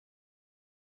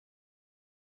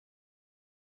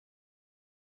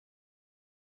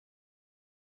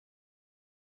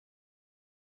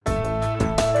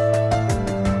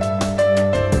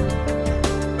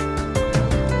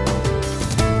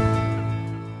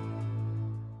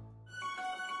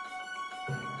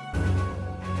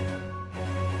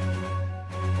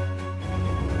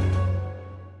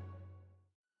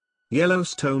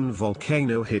Yellowstone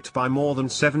volcano hit by more than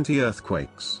 70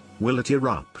 earthquakes, will it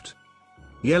erupt?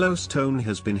 Yellowstone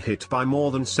has been hit by more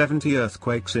than 70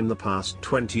 earthquakes in the past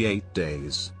 28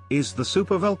 days. Is the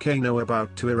supervolcano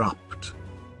about to erupt?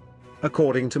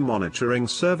 According to monitoring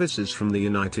services from the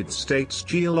United States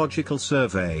Geological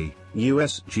Survey,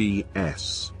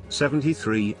 USGS,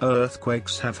 73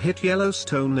 earthquakes have hit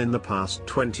Yellowstone in the past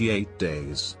 28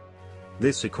 days.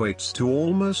 This equates to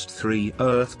almost 3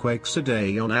 earthquakes a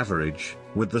day on average,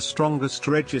 with the strongest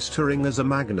registering as a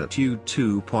magnitude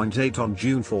 2.8 on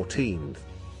June 14.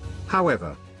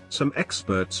 However, some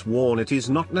experts warn it is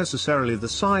not necessarily the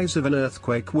size of an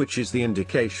earthquake which is the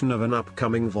indication of an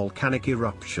upcoming volcanic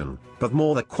eruption, but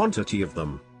more the quantity of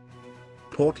them.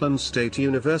 Portland State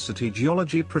University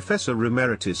geology professor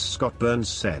emeritus Scott Burns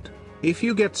said, "If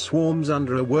you get swarms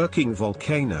under a working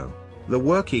volcano, the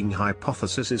working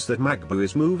hypothesis is that magma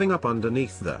is moving up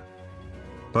underneath the."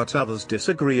 But others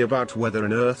disagree about whether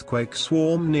an earthquake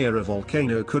swarm near a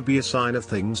volcano could be a sign of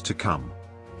things to come.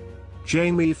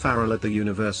 Jamie Farrell at the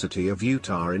University of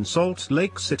Utah in Salt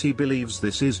Lake City believes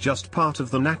this is just part of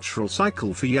the natural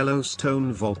cycle for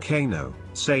Yellowstone volcano,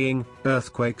 saying,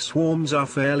 "Earthquake swarms are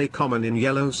fairly common in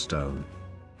Yellowstone."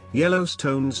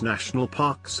 Yellowstone's National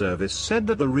Park Service said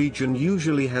that the region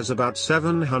usually has about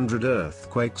 700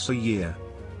 earthquakes a year.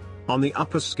 On the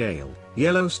upper scale,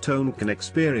 Yellowstone can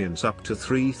experience up to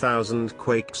 3,000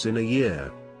 quakes in a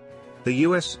year. The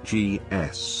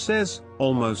USGS says,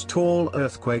 almost all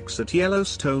earthquakes at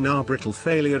Yellowstone are brittle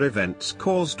failure events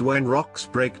caused when rocks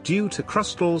break due to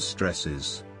crustal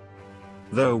stresses.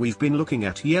 Though we've been looking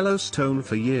at Yellowstone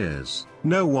for years,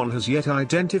 no one has yet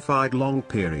identified long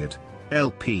period,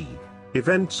 LP,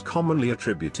 events commonly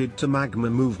attributed to magma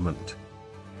movement.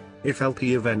 If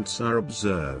LP events are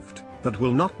observed, that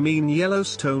will not mean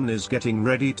Yellowstone is getting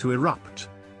ready to erupt.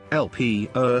 LP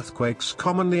earthquakes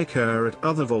commonly occur at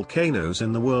other volcanoes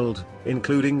in the world,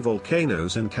 including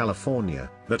volcanoes in California,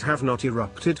 that have not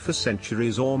erupted for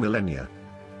centuries or millennia.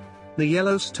 The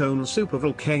Yellowstone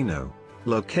supervolcano,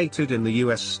 located in the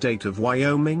U.S. state of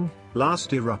Wyoming,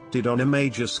 last erupted on a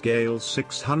major scale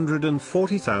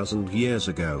 640,000 years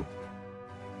ago.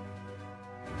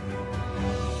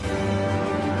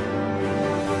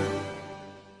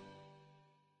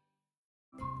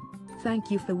 Thank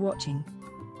you for watching.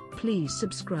 Please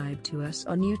subscribe to us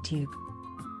on YouTube.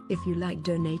 If you like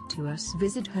donate to us,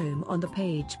 visit home on the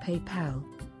page PayPal.